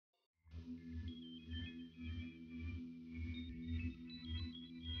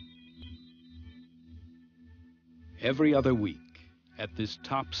Every other week, at this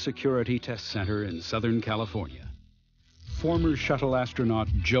top security test center in Southern California, former shuttle astronaut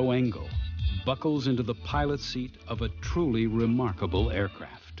Joe Engle buckles into the pilot seat of a truly remarkable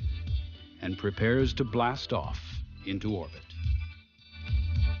aircraft and prepares to blast off into orbit.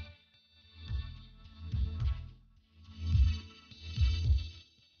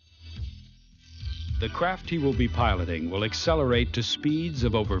 The craft he will be piloting will accelerate to speeds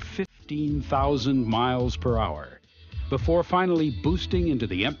of over 15,000 miles per hour before finally boosting into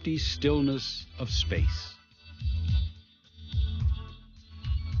the empty stillness of space.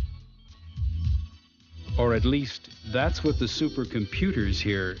 Or at least, that's what the supercomputers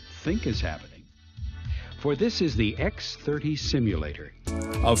here think is happening. For this is the X-30 simulator,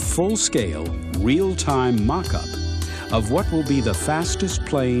 a full-scale, real-time mock-up of what will be the fastest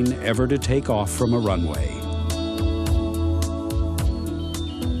plane ever to take off from a runway.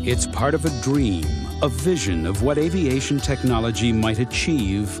 It's part of a dream, a vision of what aviation technology might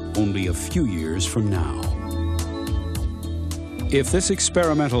achieve only a few years from now. If this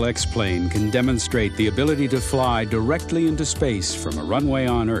experimental X-plane can demonstrate the ability to fly directly into space from a runway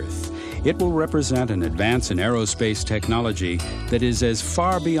on Earth, it will represent an advance in aerospace technology that is as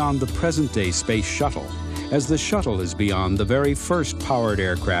far beyond the present-day space shuttle as the shuttle is beyond the very first powered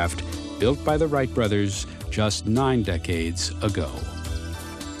aircraft built by the Wright brothers just 9 decades ago.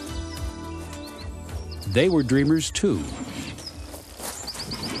 They were dreamers too.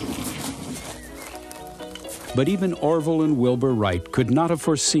 But even Orville and Wilbur Wright could not have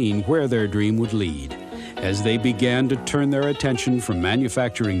foreseen where their dream would lead as they began to turn their attention from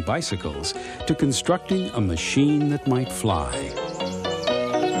manufacturing bicycles to constructing a machine that might fly.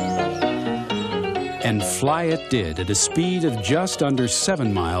 And fly it did at a speed of just under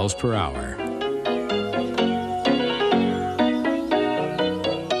 7 miles per hour.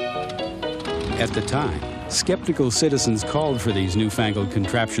 At the time, skeptical citizens called for these newfangled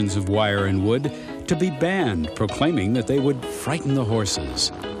contraptions of wire and wood to be banned, proclaiming that they would frighten the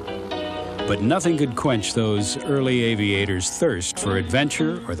horses. But nothing could quench those early aviators' thirst for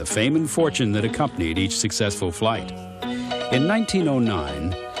adventure or the fame and fortune that accompanied each successful flight. In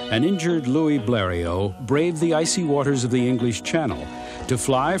 1909, an injured Louis Blériot braved the icy waters of the English Channel to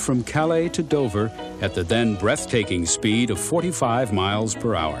fly from Calais to Dover at the then breathtaking speed of 45 miles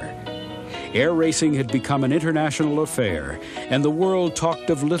per hour. Air racing had become an international affair, and the world talked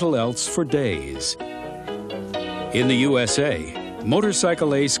of little else for days. In the USA,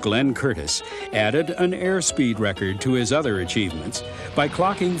 motorcycle ace Glenn Curtis added an airspeed record to his other achievements by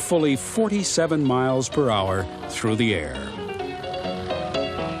clocking fully 47 miles per hour through the air.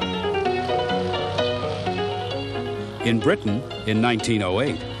 In Britain, in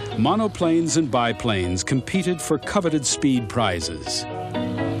 1908, monoplanes and biplanes competed for coveted speed prizes.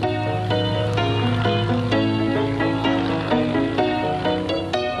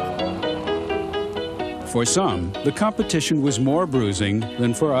 For some, the competition was more bruising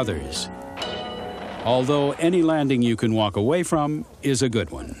than for others. Although any landing you can walk away from is a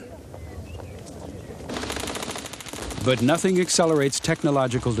good one. But nothing accelerates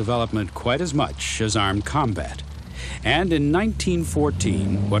technological development quite as much as armed combat. And in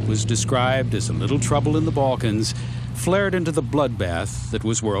 1914, what was described as a little trouble in the Balkans flared into the bloodbath that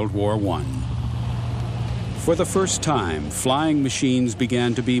was World War I. For the first time, flying machines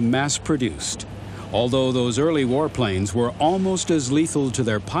began to be mass-produced, although those early warplanes were almost as lethal to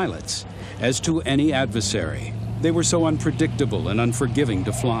their pilots as to any adversary. They were so unpredictable and unforgiving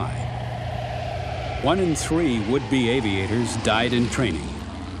to fly. 1 in 3 would-be aviators died in training.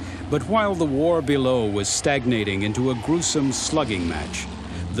 But while the war below was stagnating into a gruesome slugging match,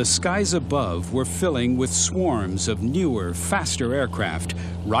 the skies above were filling with swarms of newer, faster aircraft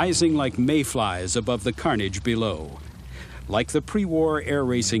rising like mayflies above the carnage below. Like the pre-war air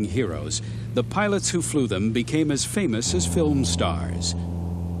racing heroes, the pilots who flew them became as famous as film stars.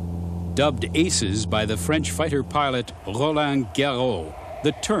 Dubbed aces by the French fighter pilot Roland Garros,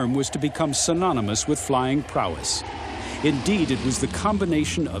 the term was to become synonymous with flying prowess. Indeed, it was the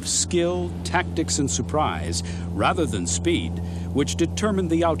combination of skill, tactics, and surprise, rather than speed, which determined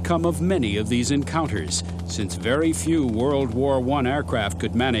the outcome of many of these encounters, since very few World War I aircraft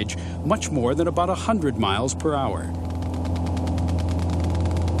could manage much more than about 100 miles per hour.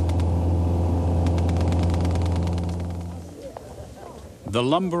 The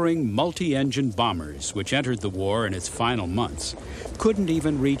lumbering, multi-engine bombers, which entered the war in its final months, couldn't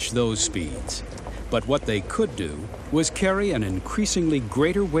even reach those speeds. But what they could do was carry an increasingly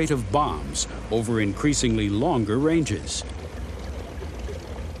greater weight of bombs over increasingly longer ranges.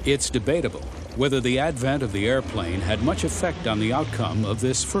 It's debatable whether the advent of the airplane had much effect on the outcome of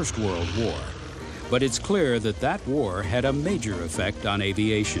this First World War. But it's clear that that war had a major effect on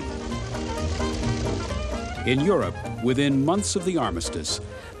aviation. In Europe, within months of the armistice,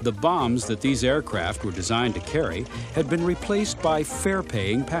 the bombs that these aircraft were designed to carry had been replaced by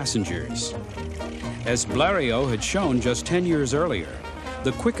fare-paying passengers. As Blériot had shown just 10 years earlier,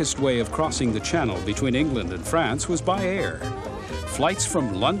 the quickest way of crossing the Channel between England and France was by air. Flights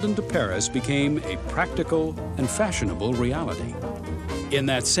from London to Paris became a practical and fashionable reality. In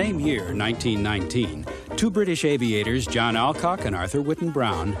that same year, 1919, two British aviators, John Alcock and Arthur Whitten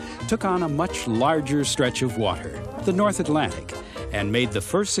Brown, took on a much larger stretch of water, the North Atlantic, and made the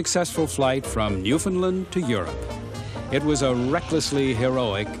first successful flight from Newfoundland to Europe. It was a recklessly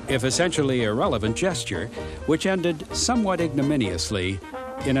heroic, if essentially irrelevant gesture, which ended somewhat ignominiously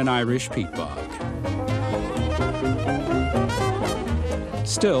in an Irish peat bog.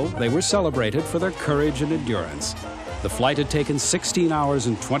 Still, they were celebrated for their courage and endurance. The flight had taken 16 hours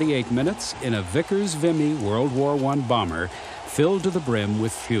and 28 minutes in a Vickers-Vimy World War I bomber filled to the brim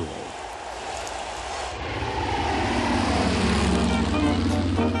with fuel.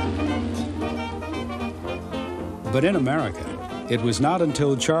 But in America, it was not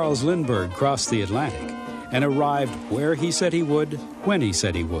until Charles Lindbergh crossed the Atlantic and arrived where he said he would, when he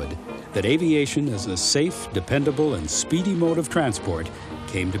said he would, that aviation as a safe, dependable, and speedy mode of transport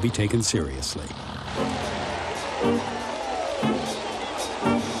came to be taken seriously.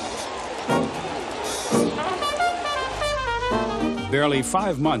 Barely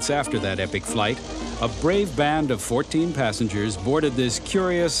 5 months after that epic flight, a brave band of 14 passengers boarded this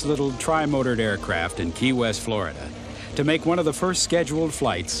curious little tri-motored aircraft in Key West, Florida, to make one of the first scheduled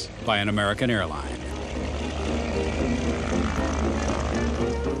flights by an American airline.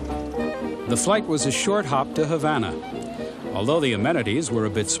 The flight was a short hop to Havana. Although the amenities were a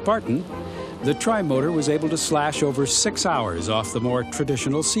bit Spartan, the tri-motor was able to slash over 6 hours off the more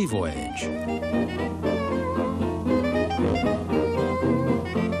traditional sea voyage.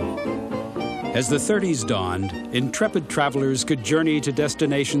 As the 30s dawned, intrepid travelers could journey to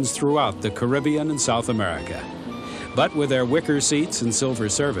destinations throughout the Caribbean and South America. But with their wicker seats and silver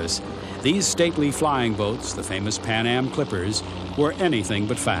service, these stately flying boats, the famous Pan Am Clippers, were anything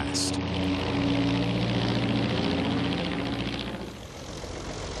but fast.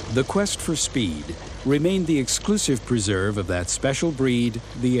 The quest for speed remained the exclusive preserve of that special breed,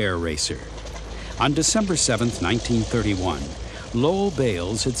 the air racer. On December 7, 1931, Lowell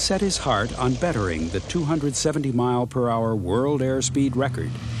Bales had set his heart on bettering the 270-mile-per-hour world airspeed record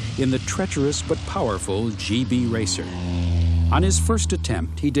in the treacherous but powerful GB Racer. On his first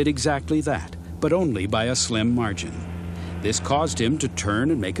attempt, he did exactly that, but only by a slim margin. This caused him to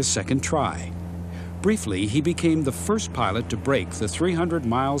turn and make a second try. Briefly, he became the first pilot to break the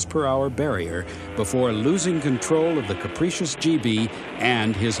 300-miles-per-hour barrier before losing control of the capricious GB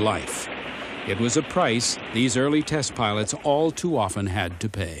and his life. It was a price these early test pilots all too often had to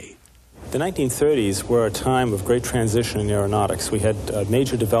pay. The 1930s were a time of great transition in aeronautics. We had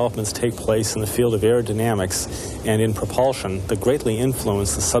major developments take place in the field of aerodynamics and in propulsion that greatly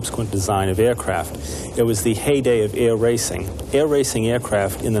influenced the subsequent design of aircraft. It was the heyday of air racing. Air racing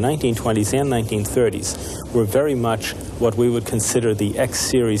aircraft in the 1920s and 1930s were very much what we would consider the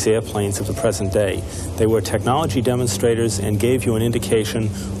X-series airplanes of the present day. They were technology demonstrators and gave you an indication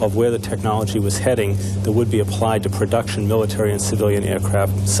of where the technology was heading that would be applied to production military and civilian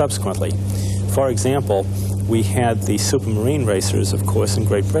aircraft subsequently. For example, we had the supermarine racers, of course, in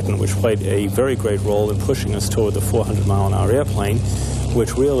Great Britain, which played a very great role in pushing us toward the 400-mile-an-hour airplane,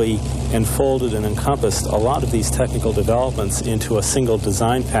 which really enfolded and encompassed a lot of these technical developments into a single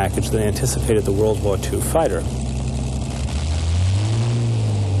design package that anticipated the World War II fighter.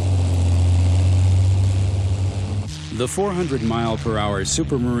 The 400-mile-per-hour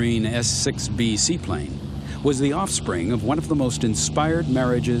Supermarine S-6B seaplane was the offspring of one of the most inspired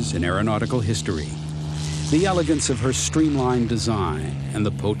marriages in aeronautical history. The elegance of her streamlined design and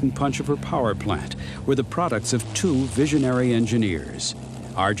the potent punch of her power plant were the products of two visionary engineers,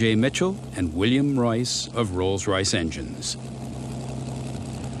 R.J. Mitchell and William Royce of Rolls-Royce Engines.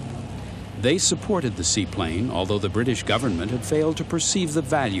 They supported the seaplane, although the British government had failed to perceive the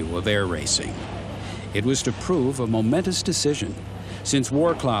value of air racing. It was to prove a momentous decision, since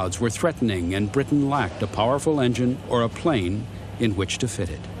war clouds were threatening and Britain lacked a powerful engine or a plane in which to fit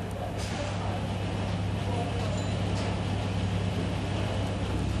it.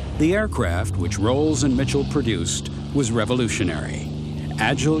 The aircraft which Rolls and Mitchell produced was revolutionary,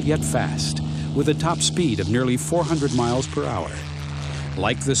 agile yet fast, with a top speed of nearly 400 miles per hour.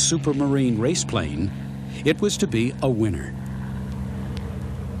 Like the Supermarine race plane, it was to be a winner.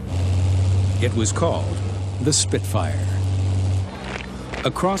 It was called the Spitfire.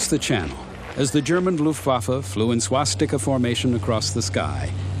 Across the Channel, As the German Luftwaffe flew in swastika formation across the sky,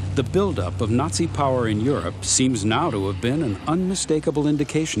 the buildup of Nazi power in Europe seems now to have been an unmistakable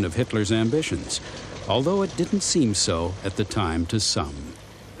indication of Hitler's ambitions, although it didn't seem so at the time to some.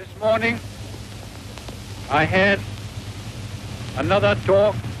 This morning, I had another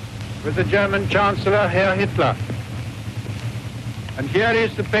talk with the German Chancellor, Herr Hitler. And here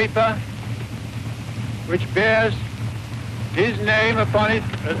is the paper which bears his name upon it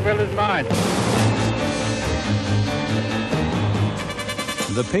as well as mine.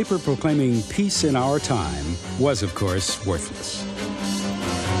 The paper proclaiming peace in our time was, of course, worthless.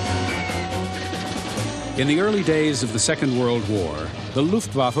 In the early days of the Second World War, the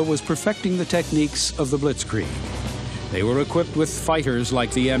Luftwaffe was perfecting the techniques of the Blitzkrieg. They were equipped with fighters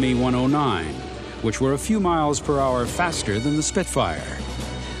like the Me-109, which were a few miles per hour faster than the Spitfire.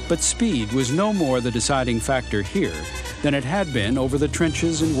 But speed was no more the deciding factor here than it had been over the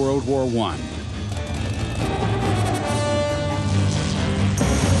trenches in World War I.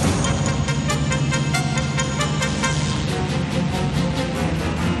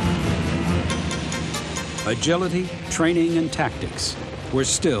 Agility, training, and tactics were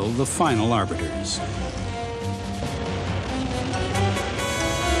still the final arbiters.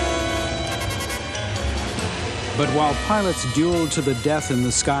 But while pilots dueled to the death in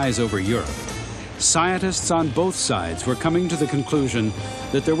the skies over Europe, scientists on both sides were coming to the conclusion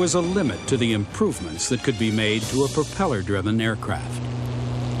that there was a limit to the improvements that could be made to a propeller-driven aircraft.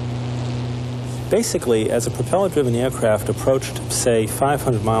 Basically, as a propeller-driven aircraft approached, say,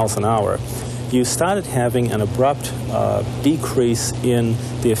 500 miles an hour, you started having an abrupt decrease in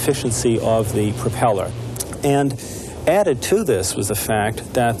the efficiency of the propeller. And added to this was the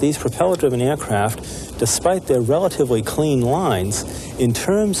fact that these propeller-driven aircraft, despite their relatively clean lines, in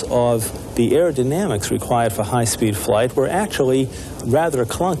terms of the aerodynamics required for high-speed flight, were actually rather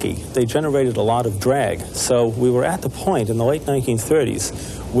clunky. They generated a lot of drag. So we were at the point in the late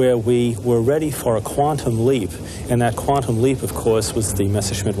 1930s where we were ready for a quantum leap, and that quantum leap, of course, was the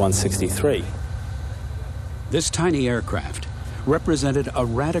Messerschmitt 163. This tiny aircraft represented a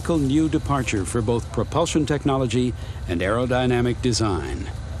radical new departure for both propulsion technology and aerodynamic design.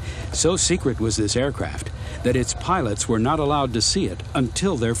 So secret was this aircraft that its pilots were not allowed to see it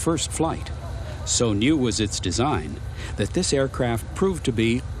until their first flight. So new was its design that this aircraft proved to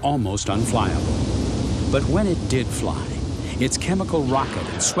be almost unflyable. But when it did fly, its chemical rocket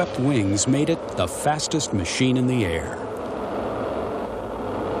and swept wings made it the fastest machine in the air.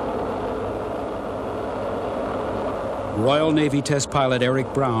 Royal Navy test pilot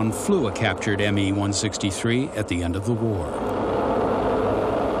Eric Brown flew a captured Me-163 at the end of the war.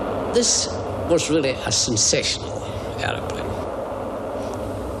 This was really a sensational aeroplane.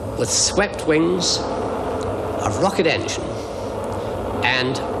 With swept wings, a rocket engine,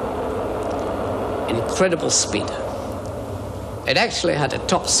 and incredible speed. It actually had a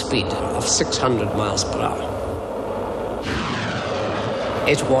top speed of 600 miles per hour.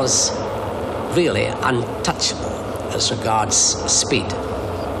 It was really untouchable as regards speed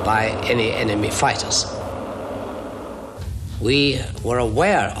by any enemy fighters. We were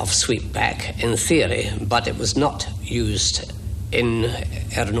aware of sweepback in theory, but it was not used in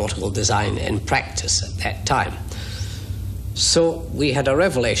aeronautical design in practice at that time. So we had a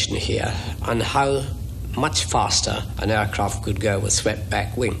revelation here on how much faster an aircraft could go with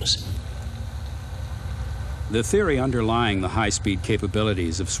swept-back wings. The theory underlying the high-speed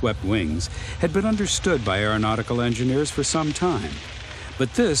capabilities of swept wings had been understood by aeronautical engineers for some time,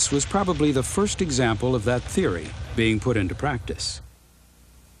 but this was probably the first example of that theory being put into practice.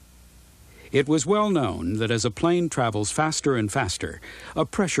 It was well known that as a plane travels faster and faster, a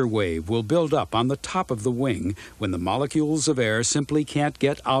pressure wave will build up on the top of the wing when the molecules of air simply can't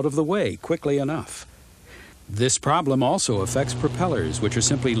get out of the way quickly enough. This problem also affects propellers, which are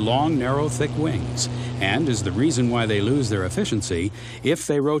simply long, narrow, thick wings, and is the reason why they lose their efficiency if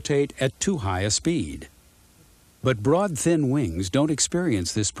they rotate at too high a speed. But broad, thin wings don't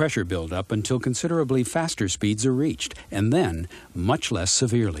experience this pressure buildup until considerably faster speeds are reached, and then much less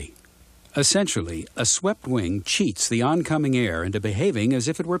severely. Essentially, a swept wing cheats the oncoming air into behaving as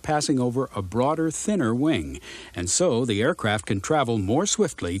if it were passing over a broader, thinner wing, and so the aircraft can travel more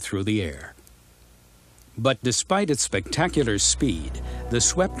swiftly through the air. But despite its spectacular speed, the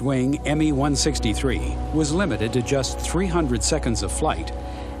swept-wing Me-163 was limited to just 300 seconds of flight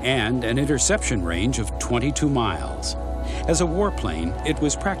and an interception range of 22 miles. As a warplane, it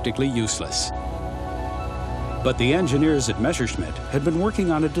was practically useless. But the engineers at Messerschmitt had been working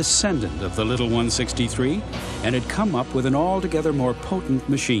on a descendant of the little 163 and had come up with an altogether more potent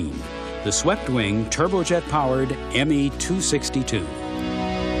machine, the swept-wing turbojet-powered Me-262.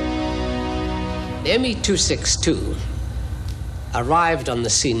 The ME-262 arrived on the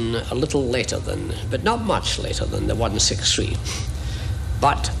scene a little later than, but not much later than the 163.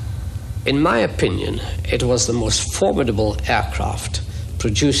 But in my opinion, it was the most formidable aircraft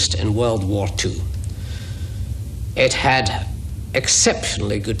produced in World War II. It had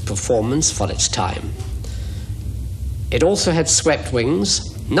exceptionally good performance for its time. It also had swept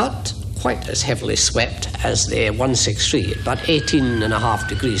wings, not quite as heavily swept as the 163, about 18.5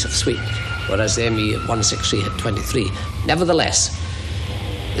 degrees of sweep, whereas the ME-163 had 23. Nevertheless,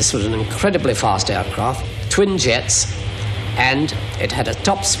 this was an incredibly fast aircraft, twin jets, and it had a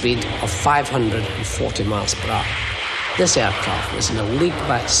top speed of 540 miles per hour. This aircraft was in a league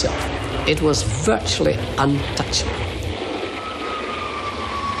by itself. It was virtually untouchable.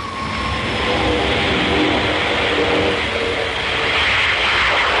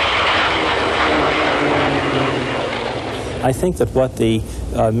 I think that what the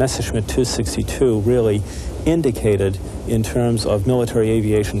Messerschmitt 262 really indicated in terms of military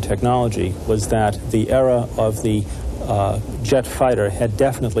aviation technology was that the era of the jet fighter had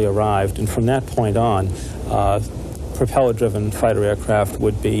definitely arrived, and from that point on, propeller-driven fighter aircraft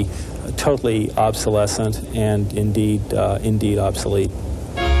would be totally obsolescent and indeed obsolete.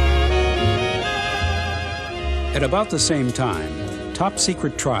 At about the same time,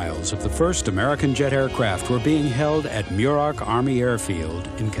 top-secret trials of the first American jet aircraft were being held at Muroc Army Airfield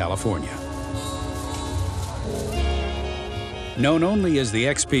in California. Known only as the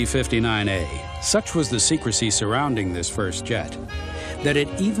XP-59A, such was the secrecy surrounding this first jet, that it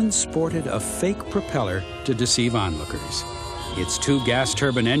even sported a fake propeller to deceive onlookers. Its two gas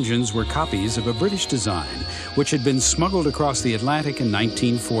turbine engines were copies of a British design, which had been smuggled across the Atlantic in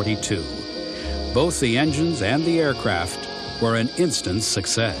 1942. Both the engines and the aircraft were an instant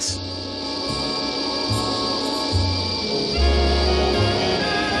success.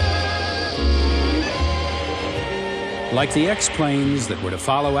 Like the X-planes that were to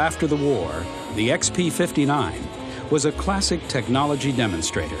follow after the war, the XP-59 was a classic technology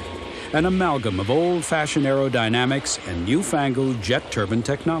demonstrator, an amalgam of old-fashioned aerodynamics and newfangled jet turbine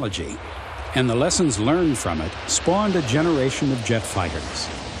technology. And the lessons learned from it spawned a generation of jet fighters.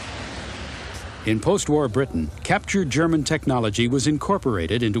 In post-war Britain, captured German technology was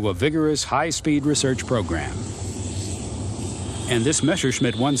incorporated into a vigorous high-speed research program. And this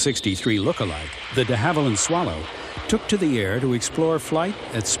Messerschmitt 163 lookalike, the de Havilland Swallow, took to the air to explore flight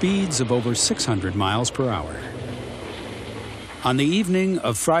at speeds of over 600 miles per hour. On the evening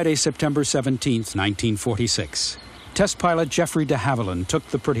of Friday, September 17, 1946, test pilot Geoffrey de Havilland took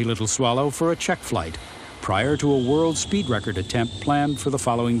the pretty little Swallow for a check flight prior to a world speed record attempt planned for the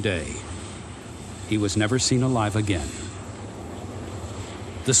following day. He was never seen alive again.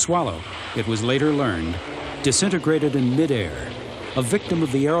 The Swallow, it was later learned, disintegrated in midair, a victim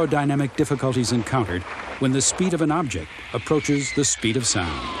of the aerodynamic difficulties encountered when the speed of an object approaches the speed of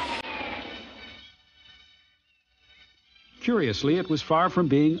sound. Curiously, it was far from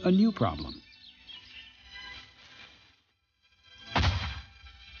being a new problem.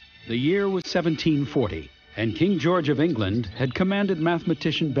 The year was 1740, and King George of England had commanded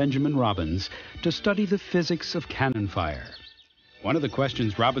mathematician Benjamin Robbins to study the physics of cannon fire. One of the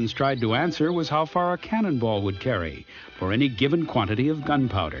questions Robbins tried to answer was how far a cannonball would carry for any given quantity of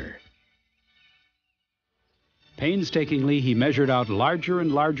gunpowder. Painstakingly, he measured out larger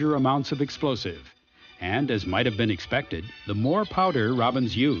and larger amounts of explosive, and as might have been expected, the more powder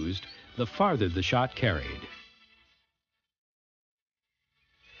Robbins used, the farther the shot carried.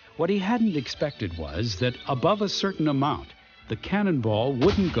 What he hadn't expected was that above a certain amount, the cannonball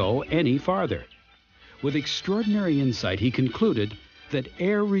wouldn't go any farther. With extraordinary insight, he concluded that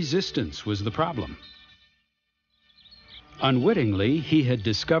air resistance was the problem. Unwittingly, he had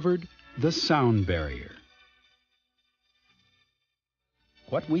discovered the sound barrier.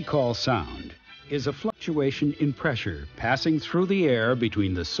 What we call sound is a fluctuation in pressure passing through the air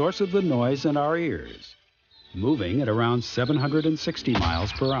between the source of the noise and our ears, moving at around 760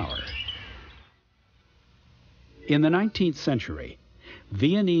 miles per hour. In the 19th century,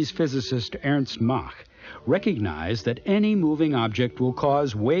 Viennese physicist Ernst Mach recognized that any moving object will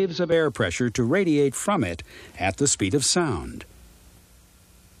cause waves of air pressure to radiate from it at the speed of sound.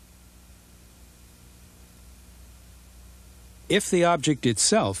 If the object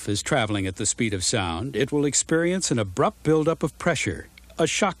itself is traveling at the speed of sound, it will experience an abrupt buildup of pressure, a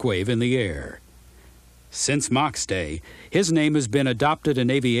shock wave in the air. Since Mach's day, his name has been adopted in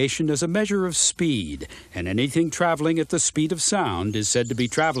aviation as a measure of speed, and anything traveling at the speed of sound is said to be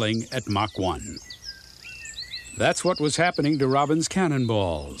traveling at Mach 1. That's what was happening to Robbins'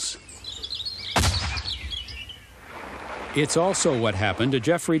 cannonballs. It's also what happened to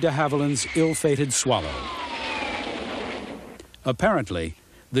Geoffrey de Havilland's ill-fated Swallow. Apparently,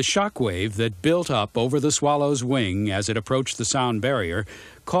 the shock wave that built up over the Swallow's wing as it approached the sound barrier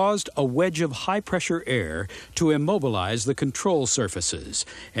caused a wedge of high-pressure air to immobilize the control surfaces,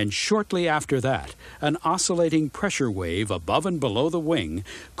 and shortly after that, an oscillating pressure wave above and below the wing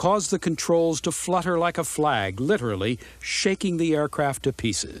caused the controls to flutter like a flag, literally shaking the aircraft to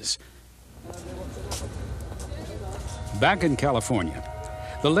pieces. Back in California,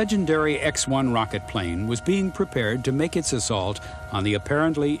 the legendary X-1 rocket plane was being prepared to make its assault on the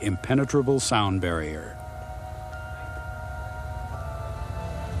apparently impenetrable sound barrier.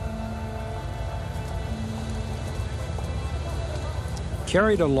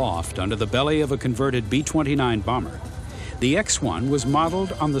 Carried aloft under the belly of a converted B-29 bomber, the X-1 was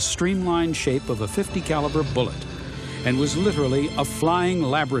modeled on the streamlined shape of a .50 caliber bullet and was literally a flying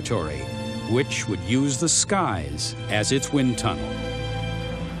laboratory which would use the skies as its wind tunnel.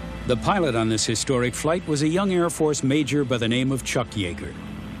 The pilot on this historic flight was a young Air Force major by the name of Chuck Yeager.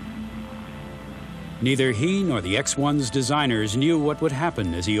 Neither he nor the X-1's designers knew what would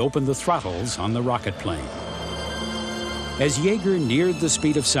happen as he opened the throttles on the rocket plane. As Yeager neared the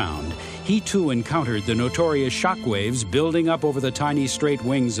speed of sound, he too encountered the notorious shock waves building up over the tiny straight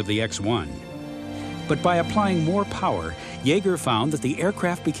wings of the X-1. But by applying more power, Yeager found that the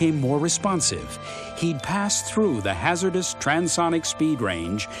aircraft became more responsive. He'd passed through the hazardous transonic speed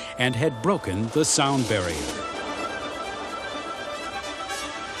range and had broken the sound barrier.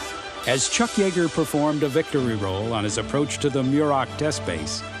 As Chuck Yeager performed a victory roll on his approach to the Muroc test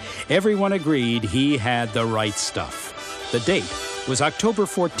base, everyone agreed he had the right stuff. The date was October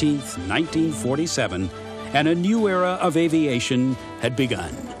 14th, 1947, and a new era of aviation had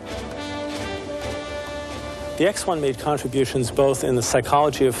begun. The X-1 made contributions both in the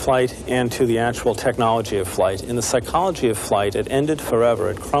psychology of flight and to the actual technology of flight. In the psychology of flight, it ended forever.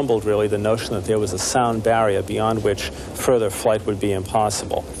 It crumbled, really, the notion that there was a sound barrier beyond which further flight would be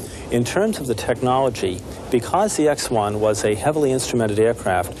impossible. In terms of the technology, because the X-1 was a heavily instrumented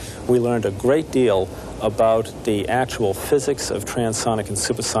aircraft, we learned a great deal about the actual physics of transonic and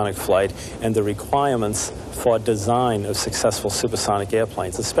supersonic flight and the requirements for design of successful supersonic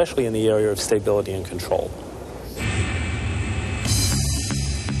airplanes, especially in the area of stability and control.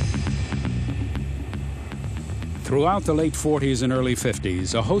 Throughout the late 40s and early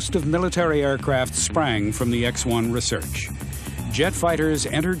 50s, a host of military aircraft sprang from the X-1 research. Jet fighters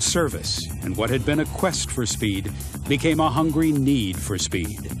entered service, and what had been a quest for speed became a hungry need for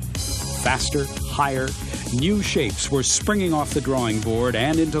speed. Faster, higher, new shapes were springing off the drawing board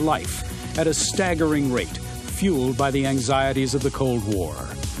and into life at a staggering rate, fueled by the anxieties of the Cold War.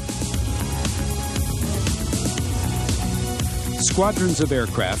 Squadrons of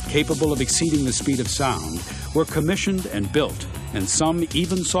aircraft capable of exceeding the speed of sound were commissioned and built, and some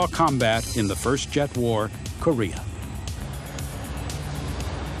even saw combat in the first jet war, Korea.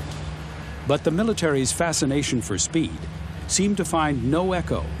 But the military's fascination for speed seemed to find no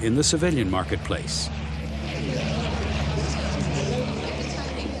echo in the civilian marketplace.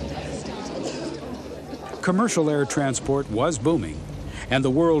 Commercial air transport was booming, and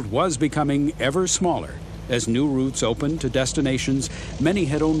the world was becoming ever smaller as new routes opened to destinations many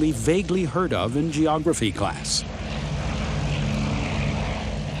had only vaguely heard of in geography class.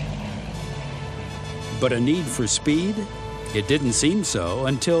 But a need for speed? It didn't seem so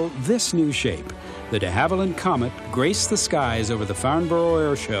until this new shape, the de Havilland Comet, graced the skies over the Farnborough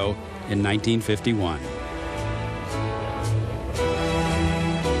Air Show in 1951.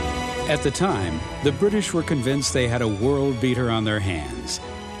 At the time, the British were convinced they had a world beater on their hands.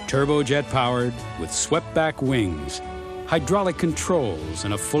 Turbojet-powered, with swept-back wings, hydraulic controls,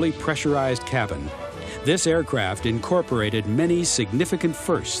 and a fully pressurized cabin, this aircraft incorporated many significant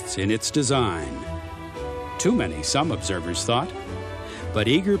firsts in its design. Too many, some observers thought. But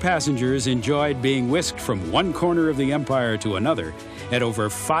eager passengers enjoyed being whisked from one corner of the empire to another at over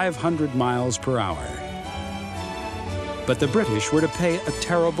 500 miles per hour. But the British were to pay a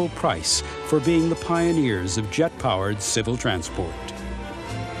terrible price for being the pioneers of jet-powered civil transport.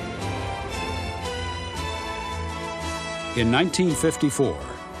 In 1954,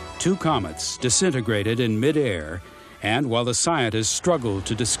 two comets disintegrated in mid-air, and while the scientists struggled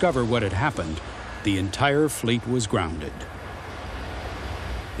to discover what had happened, the entire fleet was grounded.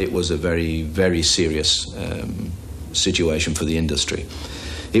 It was a very, very serious situation for the industry.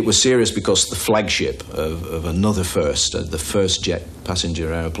 It was serious because the flagship of another first, the first jet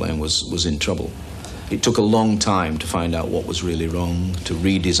passenger airplane, was in trouble. It took a long time to find out what was really wrong, to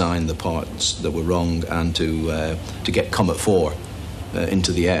redesign the parts that were wrong, and to get Comet 4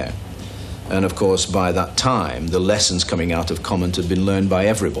 into the air. And of course, by that time, the lessons coming out of Comet had been learned by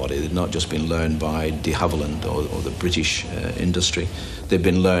everybody. They'd not just been learned by de Havilland or the British industry. They'd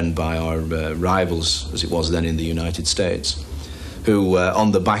been learned by our rivals, as it was then in the United States, who,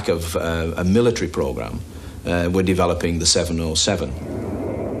 on the back of a military program, were developing the 707.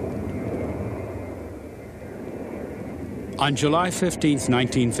 On July 15,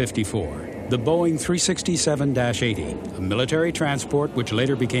 1954, the Boeing 367-80, a military transport which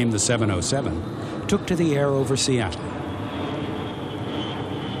later became the 707, took to the air over Seattle.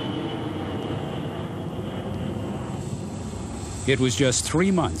 It was just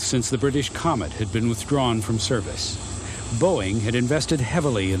 3 months since the British Comet had been withdrawn from service. Boeing had invested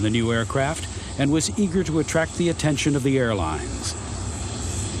heavily in the new aircraft and was eager to attract the attention of the airlines.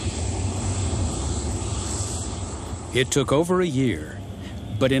 It took over a year.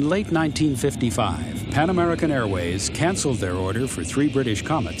 But in late 1955, Pan American Airways canceled their order for 3 British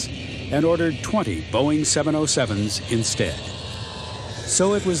Comets and ordered 20 Boeing 707s instead.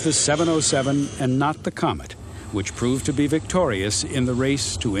 So it was the 707 and not the Comet which proved to be victorious in the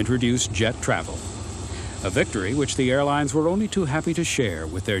race to introduce jet travel. A victory which the airlines were only too happy to share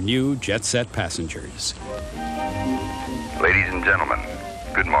with their new jet-set passengers. Ladies and gentlemen,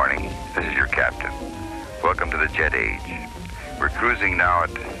 good morning. This is your captain. Welcome to the jet age. We're cruising now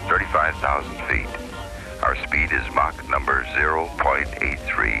at 35,000 feet. Our speed is Mach number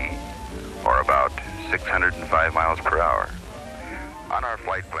 0.83, or about 605 miles per hour. On our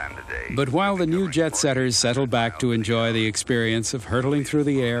flight plan today... But while the new jet-setters settled back to enjoy the experience of hurtling through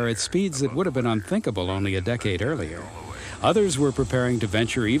the air at speeds that would have been unthinkable only a decade earlier, others were preparing to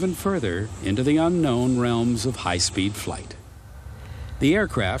venture even further into the unknown realms of high-speed flight. The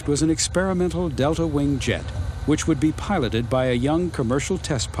aircraft was an experimental delta-wing jet which would be piloted by a young commercial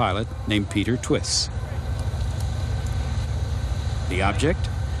test pilot named Peter Twiss. The object?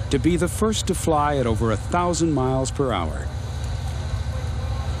 To be the first to fly at over 1,000 miles per hour.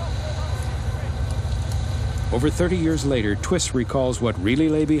 Over 30 years later, Twiss recalls what really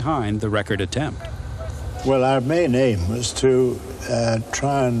lay behind the record attempt. Well, our main aim was to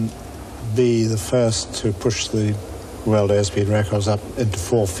try and be the first to push the world airspeed records up into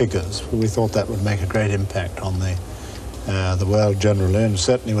 4 figures. We thought that would make a great impact on the world generally, and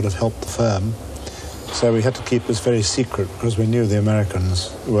certainly would have helped the firm. So we had to keep this very secret because we knew the Americans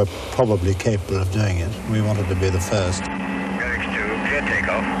were probably capable of doing it. We wanted to be the first. Gear X2, clear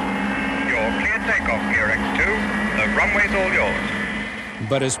takeoff. You're clear takeoff, Gear X2. The runway's all yours.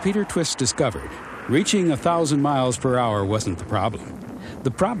 But as Peter Twiss discovered, reaching 1,000 miles per hour wasn't the problem.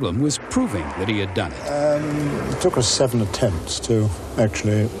 The problem was proving that he had done it. It took us 7 attempts to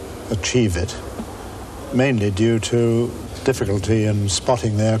actually achieve it, mainly due to difficulty in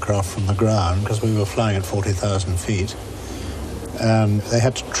spotting the aircraft from the ground because we were flying at 40,000 feet. And they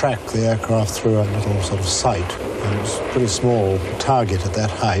had to track the aircraft through a little sort of sight. And it was a pretty small target at that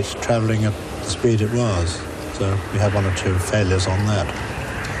height, traveling at the speed it was. So we had 1 or 2 failures on that.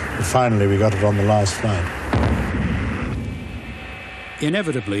 But finally, we got it on the last flight.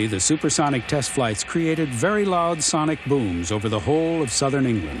 Inevitably, the supersonic test flights created very loud sonic booms over the whole of southern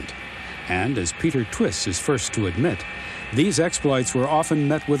England. And as Peter Twiss is first to admit, these exploits were often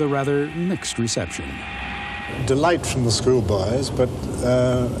met with a rather mixed reception. Delight from the schoolboys, but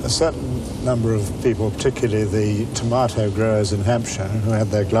a certain number of people, particularly the tomato growers in Hampshire who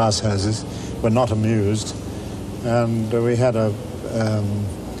had their glass houses, were not amused. And we had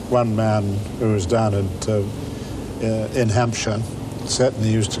one man who was down in Hampshire, certainly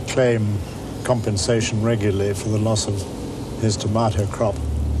used to claim compensation regularly for the loss of his tomato crop.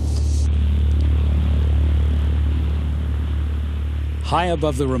 High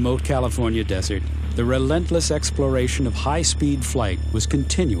above the remote California desert, the relentless exploration of high-speed flight was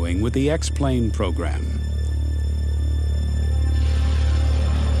continuing with the X-plane program.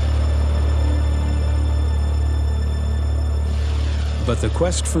 But the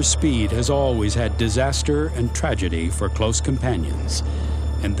quest for speed has always had disaster and tragedy for close companions,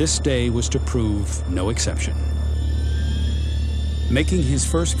 and this day was to prove no exception. Making his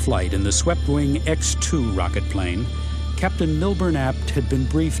first flight in the swept-wing X-2 rocket plane, Captain Milburn Apt had been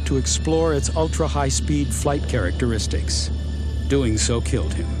briefed to explore its ultra-high-speed flight characteristics. Doing so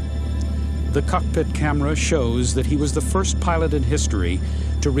killed him. The cockpit camera shows that he was the first pilot in history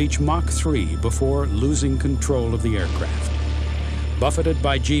to reach Mach 3 before losing control of the aircraft. Buffeted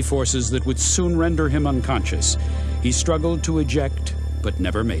by G-forces that would soon render him unconscious, he struggled to eject, but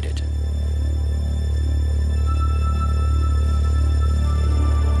never made it.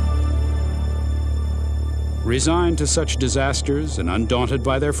 Resigned to such disasters and undaunted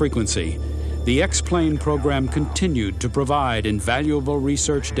by their frequency, the X-plane program continued to provide invaluable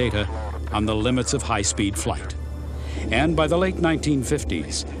research data on the limits of high-speed flight. And by the late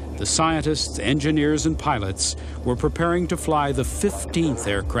 1950s, the scientists, engineers, and pilots were preparing to fly the 15th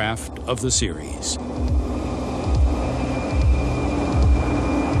aircraft of the series.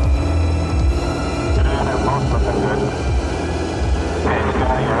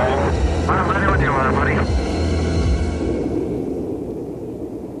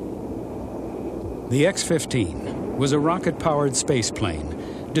 The X-15 was a rocket-powered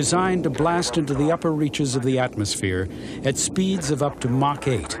spaceplane designed to blast into the upper reaches of the atmosphere at speeds of up to Mach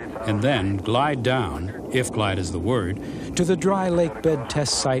 8 and then glide down, if glide is the word, to the dry lake bed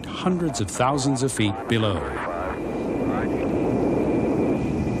test site hundreds of thousands of feet below.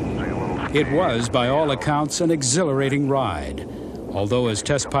 It was, by all accounts, an exhilarating ride, although as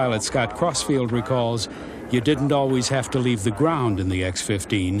test pilot Scott Crossfield recalls, you didn't always have to leave the ground in the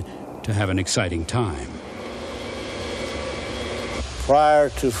X-15 to have an exciting time. Prior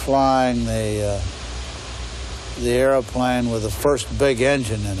to flying the airplane with the first big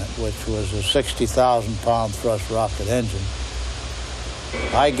engine in it, which was a 60,000-pound thrust rocket engine,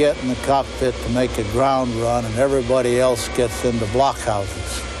 I get in the cockpit to make a ground run, and everybody else gets into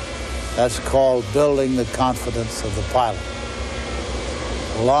blockhouses. That's called building the confidence of the pilot.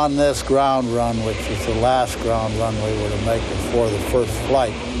 Well, on this ground run, which is the last ground run we were to make before the first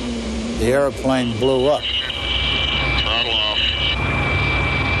flight, the airplane blew up. Throttle off.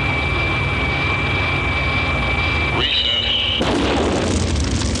 Reset.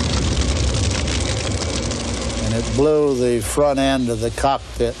 And it blew the front end of the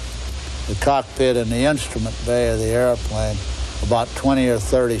cockpit and the instrument bay of the airplane about 20 or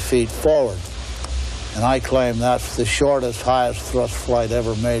 30 feet forward. And I claim that's the shortest, highest thrust flight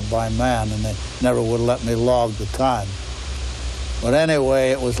ever made by man, and they never would let me log the time. But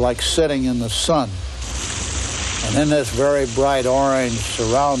anyway, it was like sitting in the sun. And in this very bright orange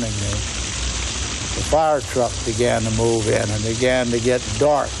surrounding me, the fire truck began to move in and began to get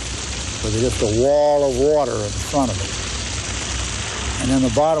dark with just a wall of water in front of it. And in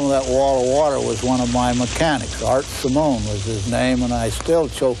the bottom of that wall of water was one of my mechanics. Art Simone was his name, and I still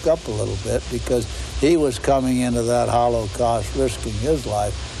choke up a little bit because he was coming into that holocaust risking his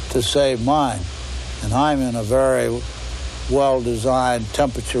life to save mine. And I'm in a very well-designed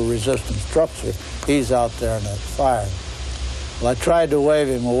temperature-resistant structure. He's out there in that fire. Well, I tried to wave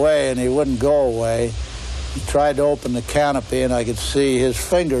him away, and he wouldn't go away. He tried to open the canopy, and I could see his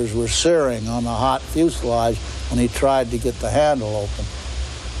fingers were searing on the hot fuselage when he tried to get the handle open.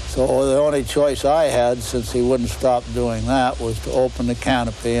 So the only choice I had, since he wouldn't stop doing that, was to open the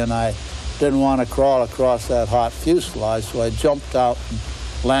canopy, and I didn't want to crawl across that hot fuselage, so I jumped out and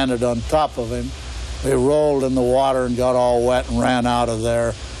landed on top of him. We rolled in the water and got all wet and ran out of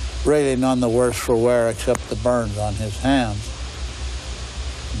there. Really none the worse for wear except the burns on his hands.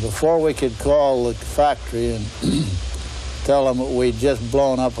 Before we could call the factory and tell them that we'd just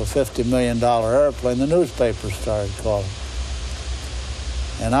blown up a $50 million airplane, the newspapers started calling.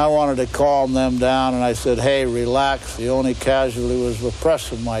 And I wanted to calm them down, and I said, hey, relax. The only casualty was the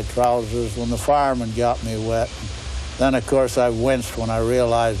press of my trousers when the fireman got me wet. Then, of course, I winced when I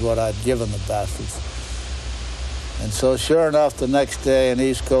realized what I'd given the bastards. And so, sure enough, the next day, an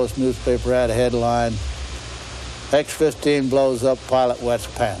East Coast newspaper had a headline, X-15 blows up, pilot wets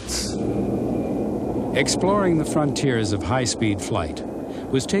pants. Exploring the frontiers of high-speed flight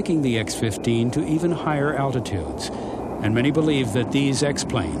was taking the X-15 to even higher altitudes, and many believe that these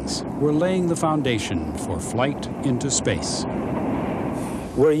X-planes were laying the foundation for flight into space.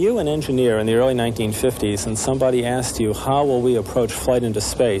 Were you an engineer in the early 1950s and somebody asked you, how will we approach flight into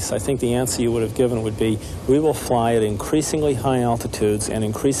space? I think the answer you would have given would be, we will fly at increasingly high altitudes and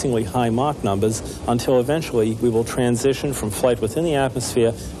increasingly high Mach numbers until eventually we will transition from flight within the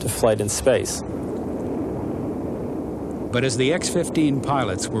atmosphere to flight in space. But as the X-15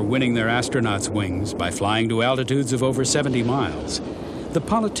 pilots were winning their astronauts' wings by flying to altitudes of over 70 miles, the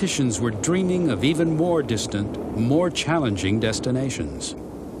politicians were dreaming of even more distant, more challenging destinations.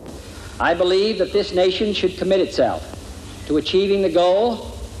 I believe that this nation should commit itself to achieving the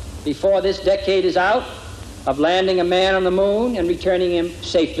goal, before this decade is out, of landing a man on the moon and returning him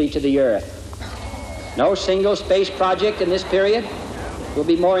safely to the Earth. No single space project in this period will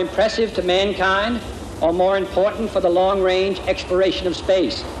be more impressive to mankind or more important for the long-range exploration of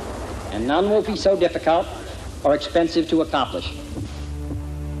space, and none will be so difficult or expensive to accomplish.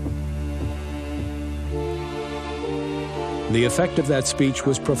 The effect of that speech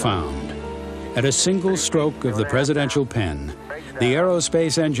was profound. At a single stroke of the presidential pen, the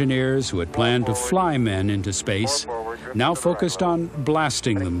aerospace engineers who had planned to fly men into space now focused on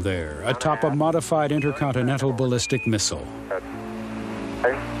blasting them there atop a modified intercontinental ballistic missile.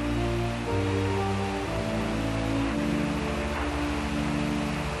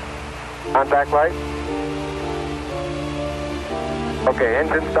 Contact light. Okay,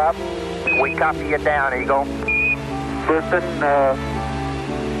 engine stop. We copy you down, Eagle. Listen,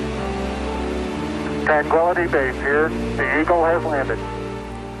 Tranquility Base here. The Eagle has landed.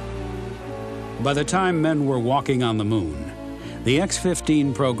 By the time men were walking on the moon, the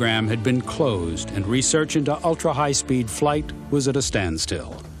X-15 program had been closed and research into ultra-high-speed flight was at a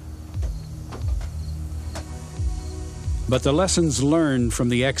standstill. But the lessons learned from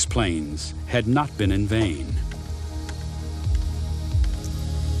the X-planes had not been in vain.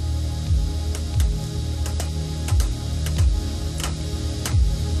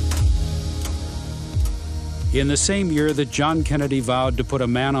 In the same year that John Kennedy vowed to put a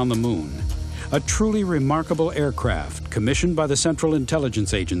man on the moon, a truly remarkable aircraft commissioned by the Central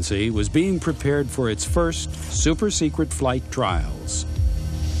Intelligence Agency was being prepared for its first super-secret flight trials.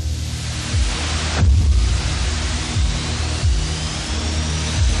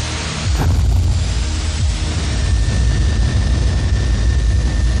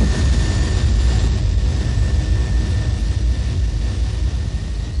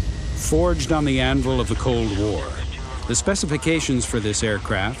 Forged on the anvil of the Cold War, the specifications for this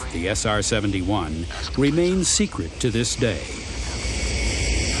aircraft, the SR-71, remain secret to this day.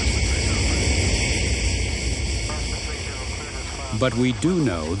 But we do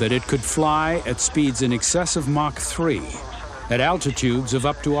know that it could fly at speeds in excess of Mach 3, at altitudes of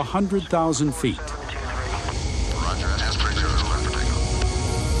up to 100,000 feet.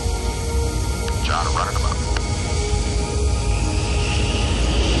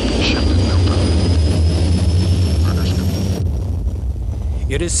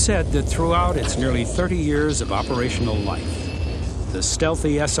 It is said that throughout its nearly 30 years of operational life, the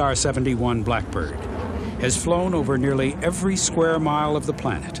stealthy SR-71 Blackbird has flown over nearly every square mile of the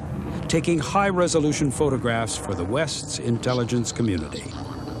planet, taking high-resolution photographs for the West's intelligence community.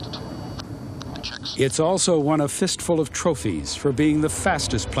 It's also won a fistful of trophies for being the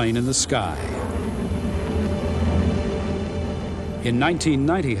fastest plane in the sky. In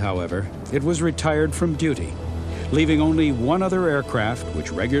 1990, however, it was retired from duty, leaving only one other aircraft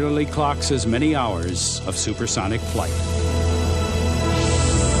which regularly clocks as many hours of supersonic flight.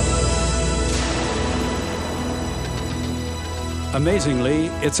 Amazingly,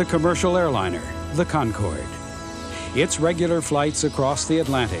 it's a commercial airliner, the Concorde. Its regular flights across the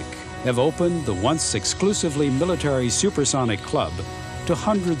Atlantic have opened the once exclusively military supersonic club to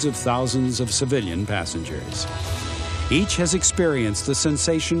hundreds of thousands of civilian passengers. Each has experienced the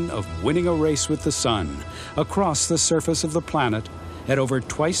sensation of winning a race with the sun across the surface of the planet at over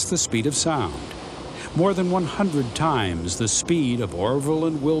twice the speed of sound, more than 100 times the speed of Orville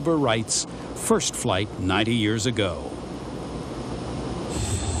and Wilbur Wright's first flight 90 years ago.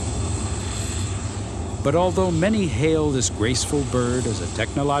 But although many hail this graceful bird as a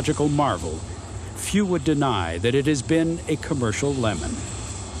technological marvel, few would deny that it has been a commercial lemon.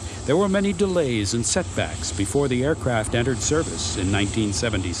 There were many delays and setbacks before the aircraft entered service in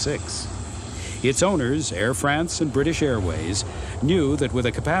 1976. Its owners, Air France and British Airways, knew that with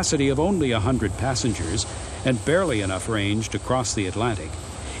a capacity of only 100 passengers and barely enough range to cross the Atlantic,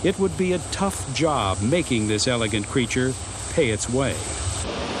 it would be a tough job making this elegant creature pay its way.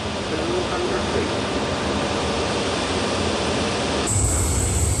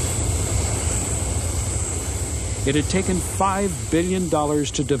 It had taken $5 billion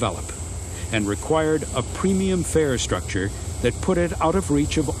to develop and required a premium fare structure that put it out of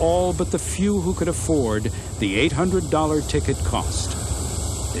reach of all but the few who could afford the $800 ticket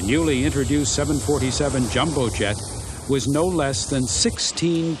cost. The newly introduced 747 jumbo jet was no less than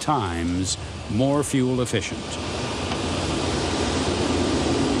 16 times more fuel efficient.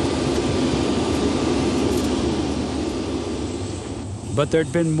 But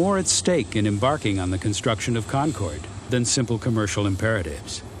there'd been more at stake in embarking on the construction of Concorde than simple commercial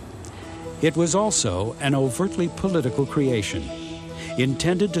imperatives. It was also an overtly political creation,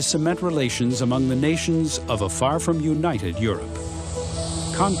 intended to cement relations among the nations of a far from united Europe.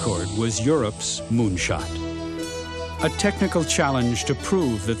 Concorde was Europe's moonshot, a technical challenge to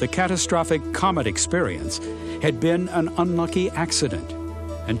prove that the catastrophic comet experience had been an unlucky accident,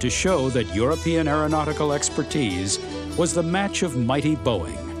 and to show that European aeronautical expertise was the match of mighty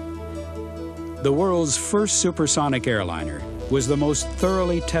Boeing. The world's first supersonic airliner was the most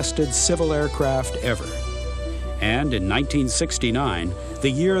thoroughly tested civil aircraft ever. And in 1969, the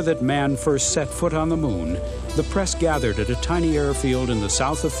year that man first set foot on the moon, the press gathered at a tiny airfield in the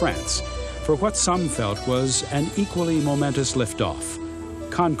south of France for what some felt was an equally momentous liftoff,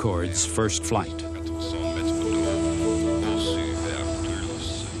 Concorde's first flight.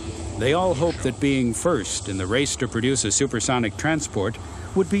 They all hoped that being first in the race to produce a supersonic transport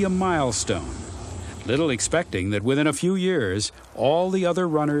would be a milestone, little expecting that within a few years, all the other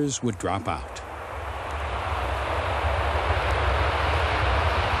runners would drop out.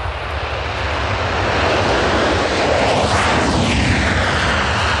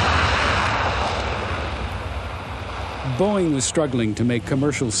 Boeing was struggling to make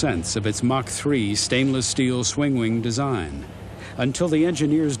commercial sense of its Mach 3 stainless steel swing-wing design, until the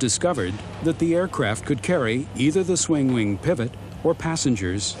engineers discovered that the aircraft could carry either the swing-wing pivot or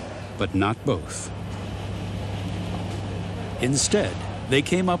passengers, but not both. Instead, they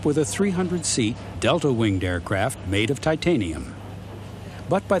came up with a 300-seat delta-winged aircraft made of titanium.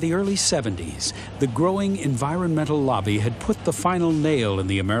 But by the early 70s, the growing environmental lobby had put the final nail in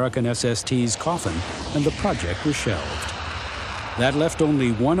the American SST's coffin, and the project was shelved. That left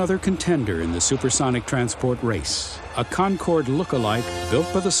only one other contender in the supersonic transport race, a Concorde look-alike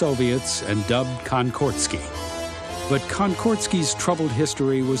built by the Soviets and dubbed Konkordsky. But Konkordsky's troubled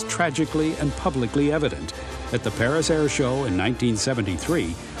history was tragically and publicly evident at the Paris Air Show in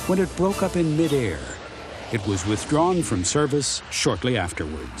 1973 when it broke up in mid-air. It was withdrawn from service shortly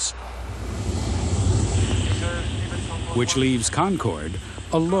afterwards, which leaves Concorde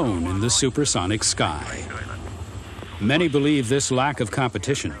alone in the supersonic sky. Many believe this lack of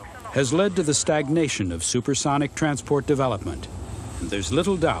competition has led to the stagnation of supersonic transport development. And there's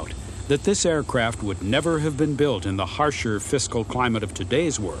little doubt that this aircraft would never have been built in the harsher fiscal climate of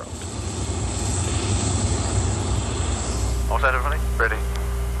today's world. All set, everybody? Ready?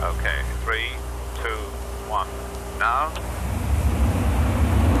 Okay, 3, 2, 1. Now.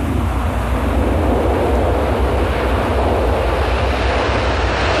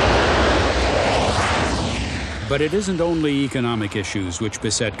 But it isn't only economic issues which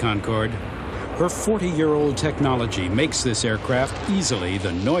beset Concorde. Her 40-year-old technology makes this aircraft easily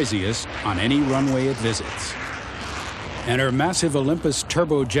the noisiest on any runway it visits. And her massive Olympus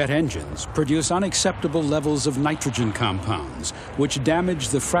turbojet engines produce unacceptable levels of nitrogen compounds, which damage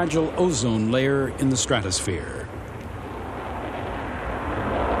the fragile ozone layer in the stratosphere.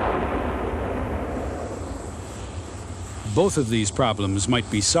 Both of these problems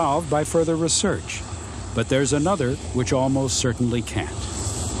might be solved by further research, but there's another which almost certainly can't.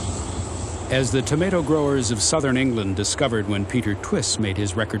 As the tomato growers of southern England discovered when Peter Twiss made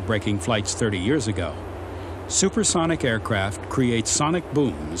his record-breaking flights 30 years ago, supersonic aircraft create sonic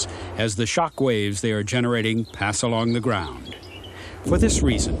booms as the shock waves they are generating pass along the ground. For this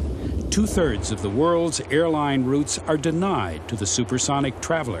reason, 2/3 of the world's airline routes are denied to the supersonic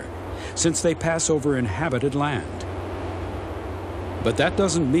traveler, since they pass over inhabited land. But that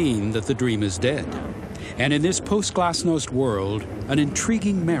doesn't mean that the dream is dead. And in this post-glasnost world, an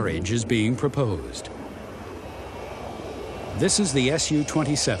intriguing marriage is being proposed. This is the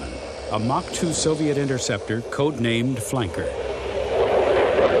Su-27, a Mach 2 Soviet interceptor codenamed Flanker.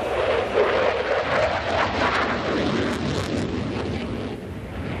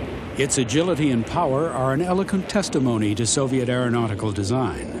 Its agility and power are an eloquent testimony to Soviet aeronautical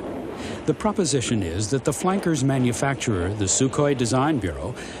design. The proposition is that the Flanker's manufacturer, the Sukhoi Design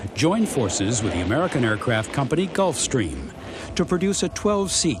Bureau, joined forces with the American aircraft company Gulfstream to produce a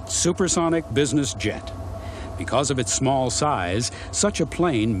 12-seat supersonic business jet. Because of its small size, such a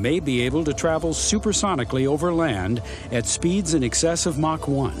plane may be able to travel supersonically over land at speeds in excess of Mach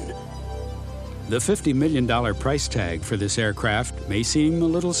 1. The $50 million price tag for this aircraft may seem a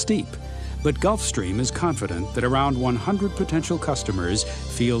little steep, but Gulfstream is confident that around 100 potential customers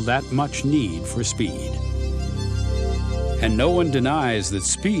feel that much need for speed. And no one denies that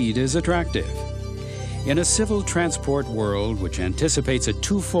speed is attractive. In a civil transport world which anticipates a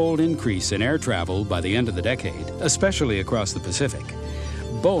twofold increase in air travel by the end of the decade, especially across the Pacific,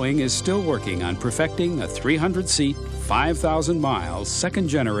 Boeing is still working on perfecting a 300-seat, 5,000-mile,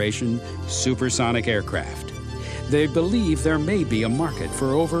 second-generation supersonic aircraft. They believe there may be a market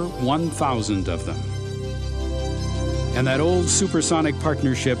for over 1,000 of them. And that old supersonic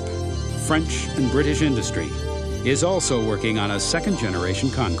partnership, French and British industry, is also working on a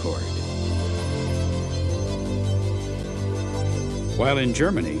second-generation Concorde. While in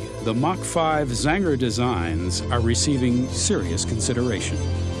Germany, the Mach 5 Zanger designs are receiving serious consideration.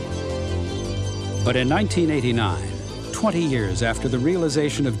 But in 1989, 20 years after the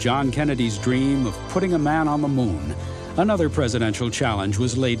realization of John Kennedy's dream of putting a man on the moon, another presidential challenge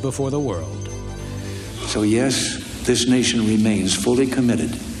was laid before the world. So yes, this nation remains fully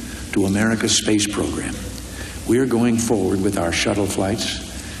committed to America's space program. We're going forward with our shuttle flights.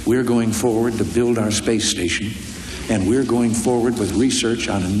 We're going forward to build our space station. And we're going forward with research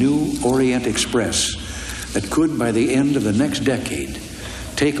on a new Orient Express that could, by the end of the next decade,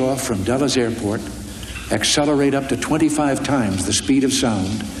 take off from Dulles Airport, accelerate up to 25 times the speed of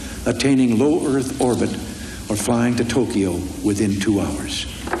sound, attaining low Earth orbit, or flying to Tokyo within 2 hours.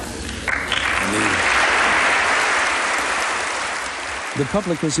 The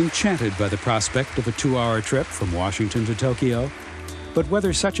public was enchanted by the prospect of a 2-hour trip from Washington to Tokyo. But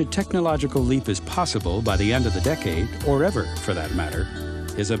whether such a technological leap is possible by the end of the decade, or ever for that matter,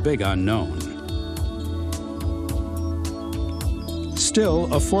 is a big unknown.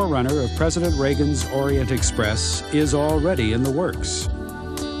 Still, a forerunner of President Reagan's Orient Express is already in the works.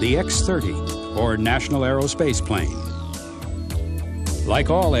 The X-30, or National Aerospace Plane. Like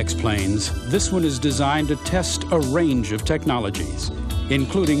all X-planes, this one is designed to test a range of technologies,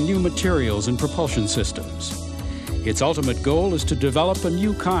 including new materials and propulsion systems. Its ultimate goal is to develop a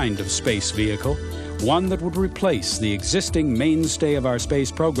new kind of space vehicle, one that would replace the existing mainstay of our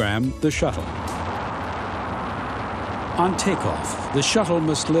space program, the shuttle. On takeoff, the shuttle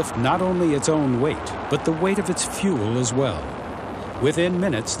must lift not only its own weight, but the weight of its fuel as well. Within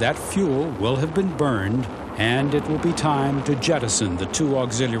minutes, that fuel will have been burned, and it will be time to jettison the 2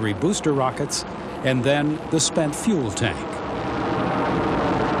 auxiliary booster rockets and then the spent fuel tank.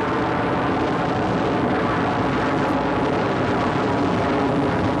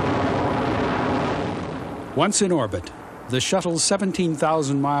 Once in orbit, the shuttle's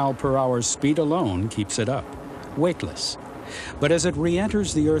 17,000 mile/hour speed alone keeps it up, weightless. But as it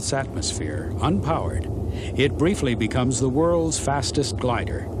re-enters the Earth's atmosphere, unpowered, it briefly becomes the world's fastest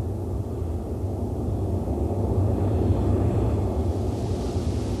glider.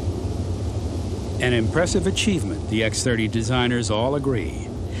 An impressive achievement, the X-30 designers all agree.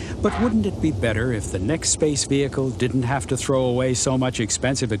 But wouldn't it be better if the next space vehicle didn't have to throw away so much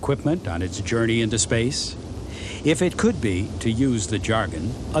expensive equipment on its journey into space? If it could be, to use the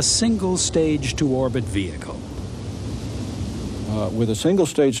jargon, a single stage-to-orbit vehicle. With a single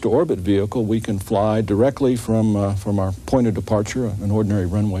stage-to-orbit vehicle, we can fly directly from our point of departure, an ordinary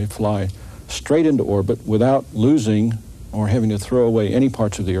runway, fly straight into orbit without losing or having to throw away any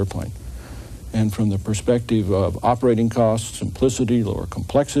parts of the airplane. And from the perspective of operating costs, simplicity, lower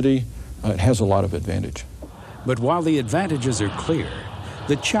complexity, it has a lot of advantage. But while the advantages are clear,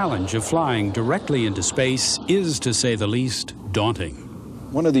 the challenge of flying directly into space is, to say the least, daunting.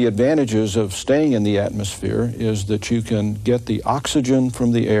 One of the advantages of staying in the atmosphere is that you can get the oxygen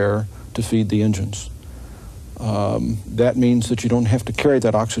from the air to feed the engines. That means that you don't have to carry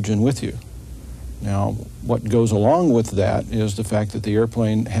that oxygen with you. Now, what goes along with that is the fact that the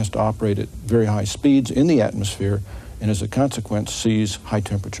airplane has to operate at very high speeds in the atmosphere, and as a consequence sees high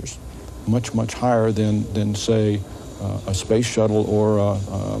temperatures, much, much higher than say, a space shuttle or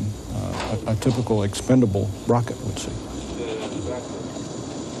a typical expendable rocket would see.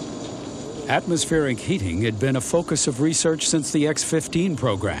 Atmospheric heating had been a focus of research since the X-15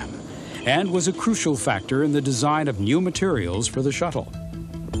 program and was a crucial factor in the design of new materials for the shuttle.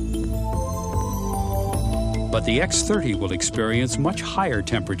 But the X-30 will experience much higher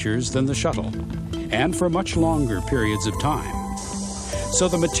temperatures than the shuttle, and for much longer periods of time. So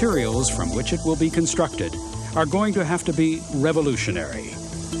the materials from which it will be constructed are going to have to be revolutionary.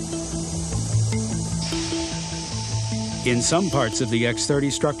 In some parts of the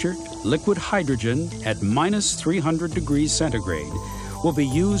X-30 structure, liquid hydrogen at minus 300 degrees centigrade will be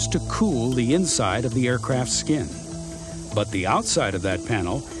used to cool the inside of the aircraft's skin. But the outside of that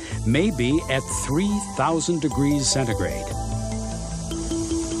panel may be at 3,000 degrees centigrade.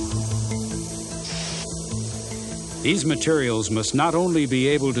 These materials must not only be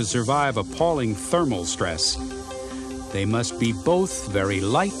able to survive appalling thermal stress, they must be both very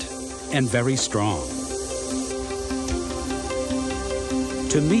light and very strong.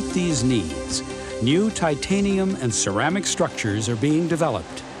 To meet these needs, new titanium and ceramic structures are being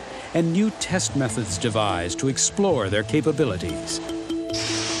developed and new test methods devised to explore their capabilities.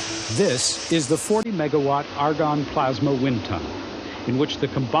 This is the 40-megawatt argon plasma wind tunnel, in which the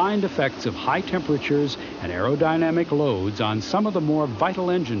combined effects of high temperatures and aerodynamic loads on some of the more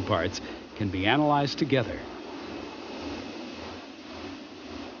vital engine parts can be analyzed together.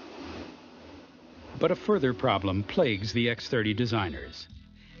 But a further problem plagues the X-30 designers.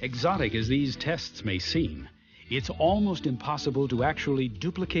 Exotic as these tests may seem, it's almost impossible to actually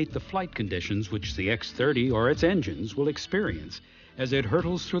duplicate the flight conditions which the X-30 or its engines will experience as it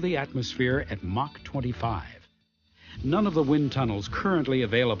hurtles through the atmosphere at Mach 25. None of the wind tunnels currently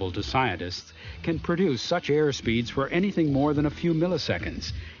available to scientists can produce such air speeds for anything more than a few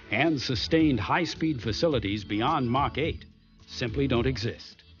milliseconds, and sustained high-speed facilities beyond Mach 8 simply don't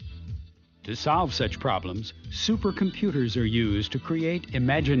exist. To solve such problems, supercomputers are used to create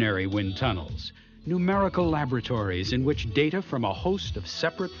imaginary wind tunnels, numerical laboratories in which data from a host of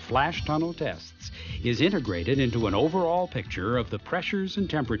separate flash tunnel tests is integrated into an overall picture of the pressures and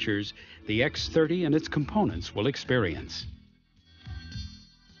temperatures the X-30 and its components will experience.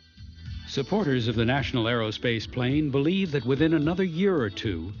 Supporters of the National Aerospace Plane believe that within another year or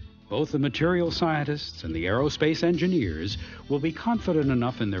two, both the material scientists and the aerospace engineers will be confident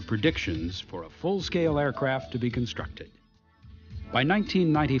enough in their predictions for a full-scale aircraft to be constructed. By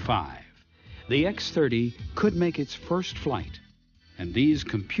 1995, the X-30 could make its first flight, and these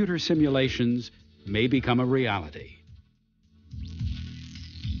computer simulations may become a reality.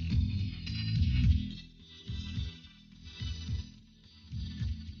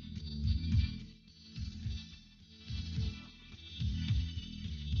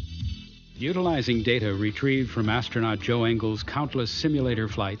 Utilizing data retrieved from astronaut Joe Engle's countless simulator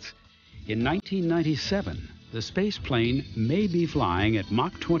flights, in 1997, the space plane may be flying at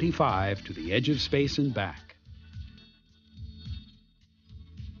Mach 25 to the edge of space and back.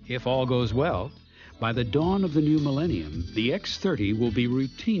 If all goes well, by the dawn of the new millennium, the X-30 will be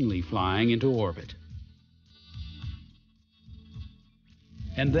routinely flying into orbit.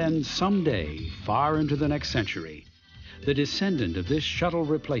 And then someday, far into the next century, the descendant of this shuttle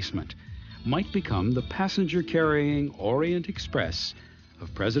replacement might become the passenger-carrying Orient Express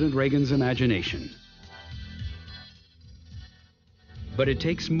of President Reagan's imagination. But it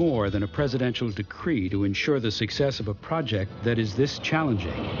takes more than a presidential decree to ensure the success of a project that is this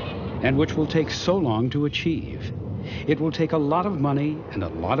challenging and which will take so long to achieve. It will take a lot of money and a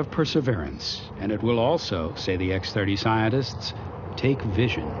lot of perseverance, and it will also, say the X-30 scientists, take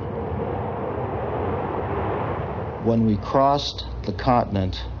vision. When we crossed the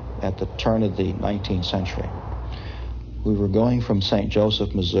continent at the turn of the 19th century, we were going from St.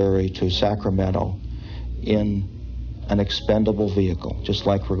 Joseph, Missouri to Sacramento in an expendable vehicle, just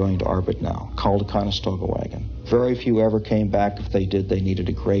like we're going to orbit now, called a Conestoga wagon. Very few ever came back. If they did, they needed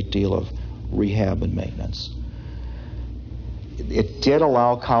a great deal of rehab and maintenance. It did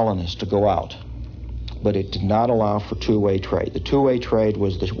allow colonists to go out, but it did not allow for two-way trade. The two-way trade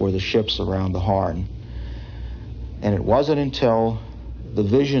were the ships around the Horn. And it wasn't until the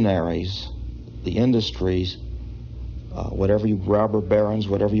visionaries, the industries, whatever you, robber barons,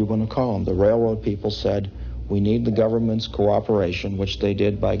 whatever you want to call them, the railroad people said, we need the government's cooperation, which they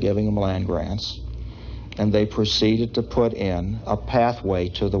did by giving them land grants. And they proceeded to put in a pathway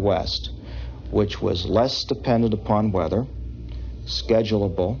to the west, which was less dependent upon weather,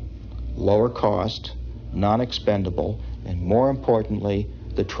 schedulable, lower cost, non-expendable, and more importantly,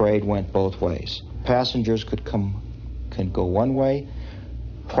 the trade went both ways. Passengers can go one way,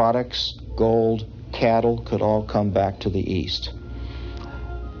 products, gold, cattle could all come back to the east.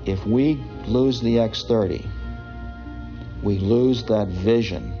 If we lose the X-30, we lose that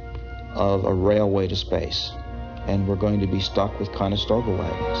vision of a railway to space, and we're going to be stuck with Conestoga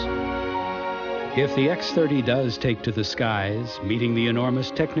wagons. If the X-30 does take to the skies, meeting the enormous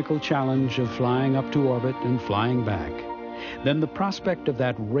technical challenge of flying up to orbit and flying back, then the prospect of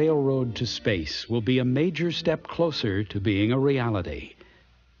that railroad to space will be a major step closer to being a reality.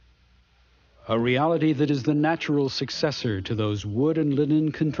 A reality that is the natural successor to those wood and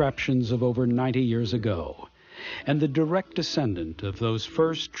linen contraptions of over 90 years ago, and the direct descendant of those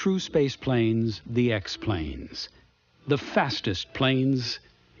first true space planes, the X-planes, the fastest planes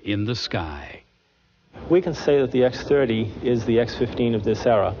in the sky. We can say that the X-30 is the X-15 of this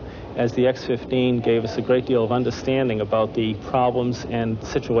era, as the X-15 gave us a great deal of understanding about the problems and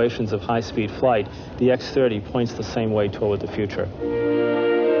situations of high-speed flight. The X-30 points the same way toward the future.